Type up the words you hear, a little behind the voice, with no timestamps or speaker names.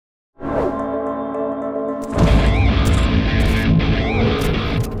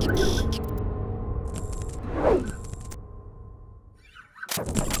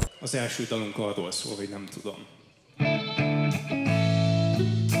Az első dalunk arról szól, hogy nem tudom.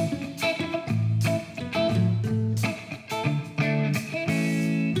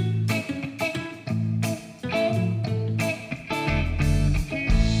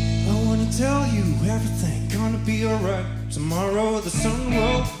 Tell you everything gonna be alright. Tomorrow the sun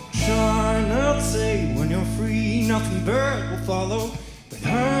will shine. I'll say when you're free, nothing bad will follow. But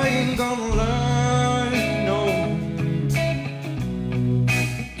I ain't gonna lie, no,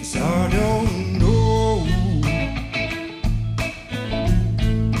 'cause I don't know.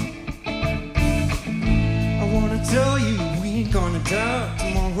 I wanna tell you we ain't gonna die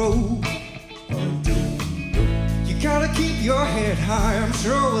tomorrow. You gotta keep your head high, I'm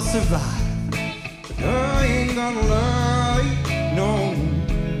sure we'll survive. I ain't gonna lie, no,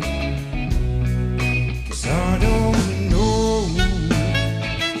 'cause I don't know.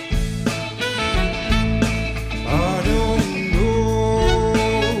 I don't know.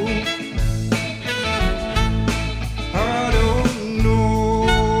 I don't know.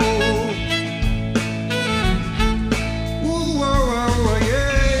 Ooh, oh, oh,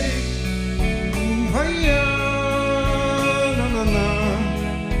 yeah. Ooh, oh, yeah. Na, na, na.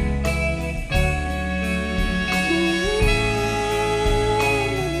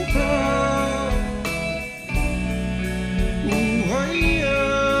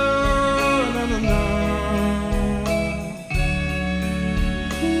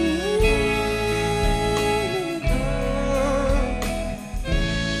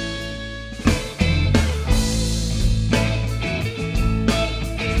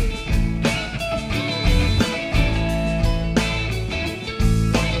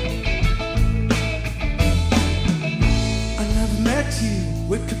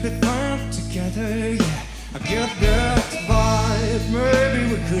 We could be fine together, yeah. I get that vibe. Maybe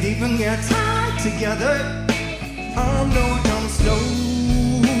we could even get tied together. I know it comes slow,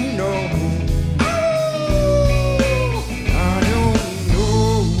 no. Oh, I don't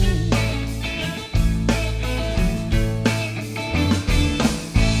know.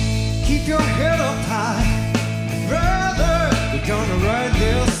 Keep your head up high, brother. We're gonna ride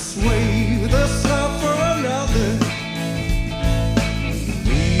this way. This love for another.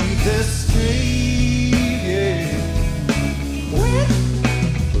 This street, yeah. Well,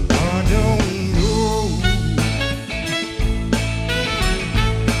 I don't know.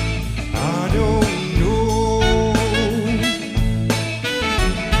 I don't know.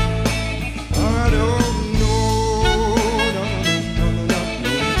 I don't know. No, no, no, no, no.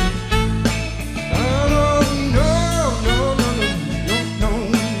 I don't know. No, no, no, no, no, no.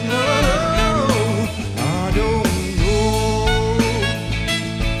 I don't know.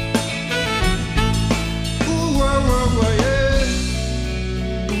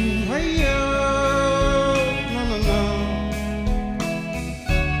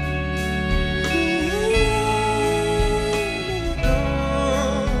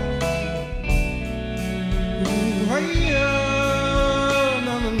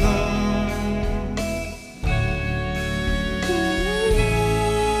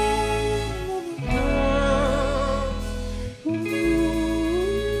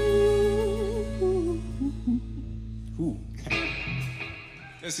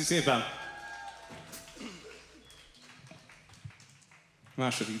 Köszi szépen!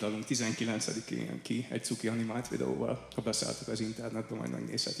 Második dalunk 19-én jön ki egy cuki animált videóval. Ha beszálltok az internetbe, majd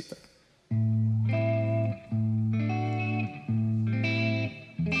megnézhetitek.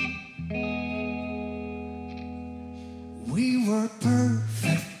 We were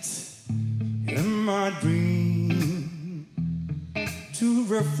perfect in my dream. Two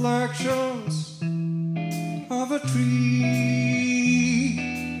reflections of a tree,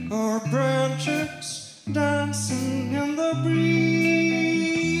 our branches dancing in the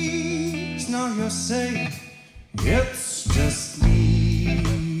breeze. Now you're saying it's just me.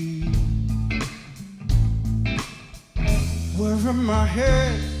 We're in my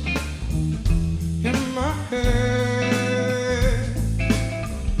head, in my head.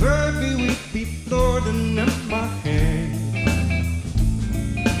 Baby, we'd be floating in my head,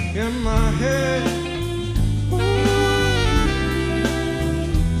 in my head.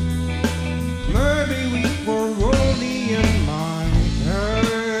 Maybe we were only in my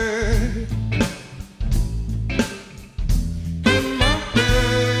head, in my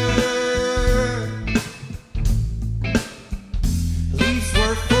head. Leaves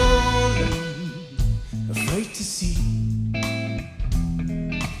were falling, afraid to see.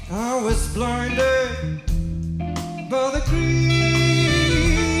 I was blinded by the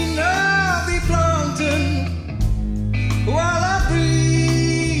green of the flower.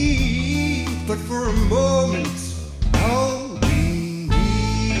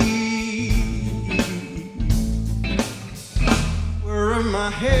 You're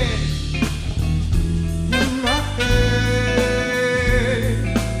my head, you're my head.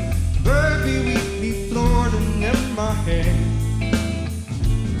 Baby, we be floating in my head,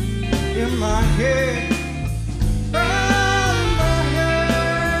 in my head.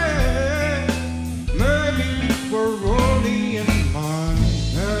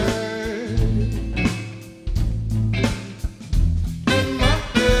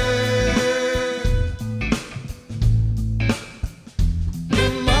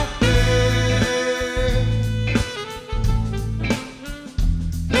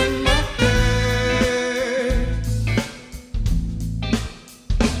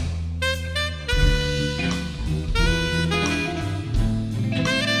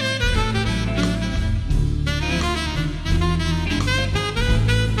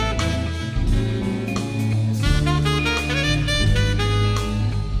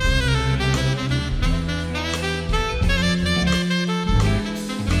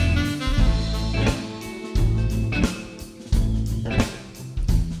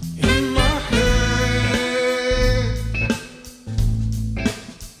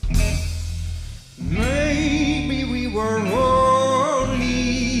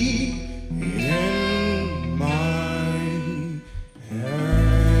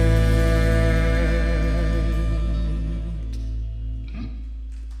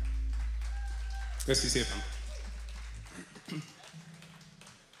 Köszi szépen!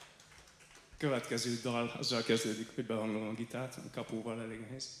 Következő dal azzal kezdődik, hogy behangolom a gitárt, a kapóval elég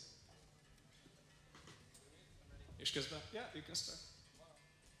nehéz. És közben? Ja, ő közben.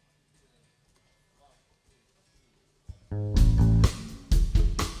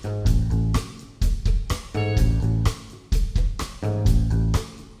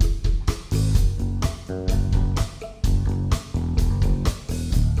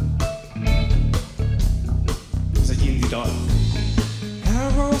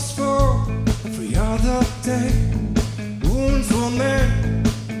 Arrows fall every other day. Wounds will mend,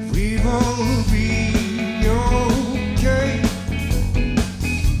 we will be okay.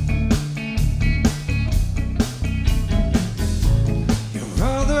 You're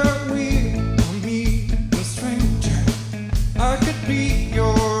rather weird or me, a stranger. I could be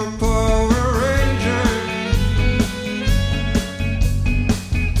your Power Ranger.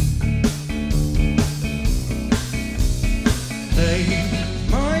 They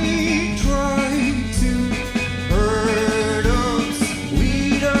might try to hurt us,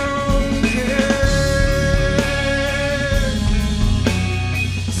 we don't care.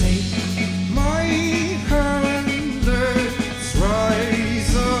 Take my hand, let's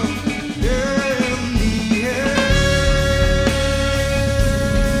rise up in the air.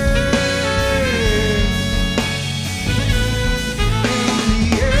 In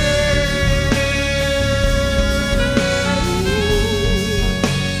the air.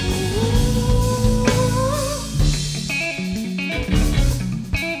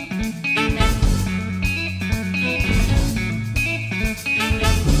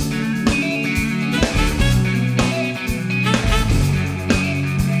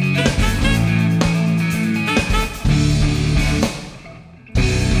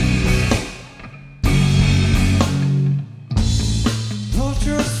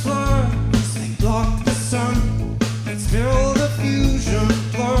 Vultures fly as they block the sun. Let's build a fusion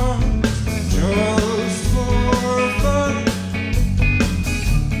plant just for fun.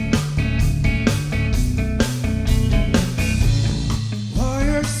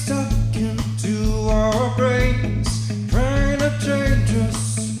 Wires stuck into our brains, trying to change us,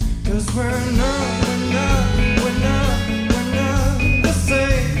 'cause we're not the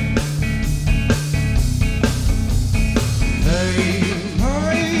same. They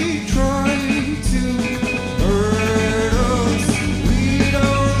might try to hurt us, we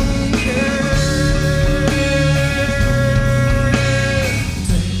don't care.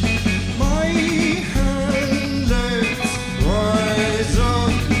 Take my hand, let's rise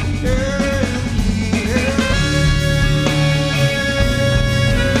up in the air.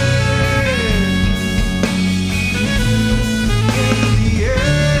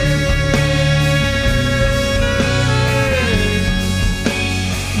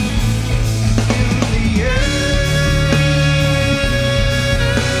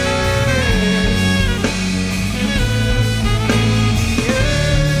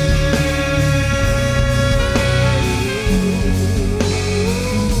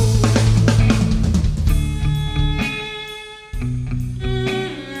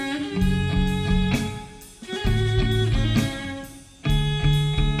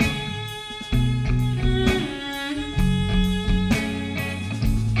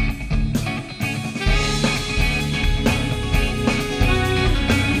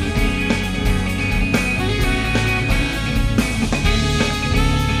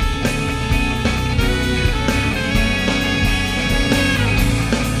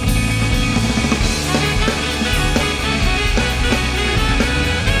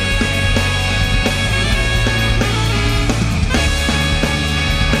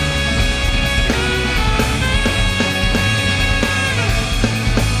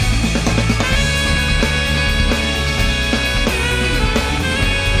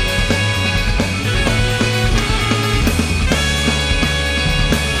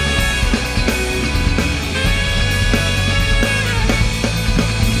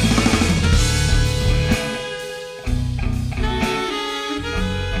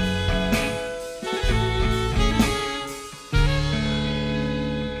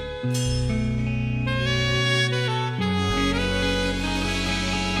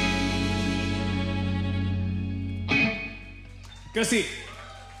 Köszi!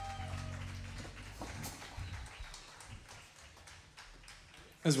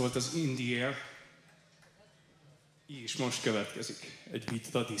 Ez volt az In the Air. És most következik egy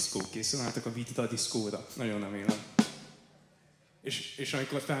Vidra diszkó. Készen álltak a Vidra diszkóra? Nagyon remélem. És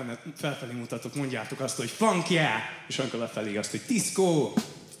amikor felfelé mutatok, mondjátok azt, hogy funk yeah! És amikor lefelé azt, hogy diszkó!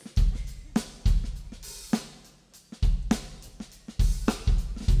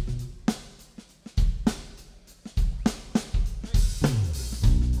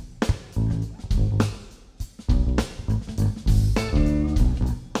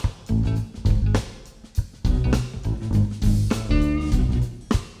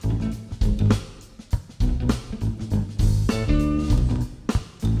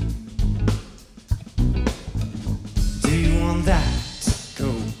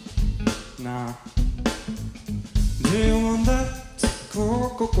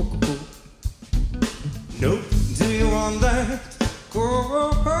 Nope. Do you want that?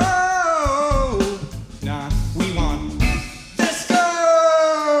 Go.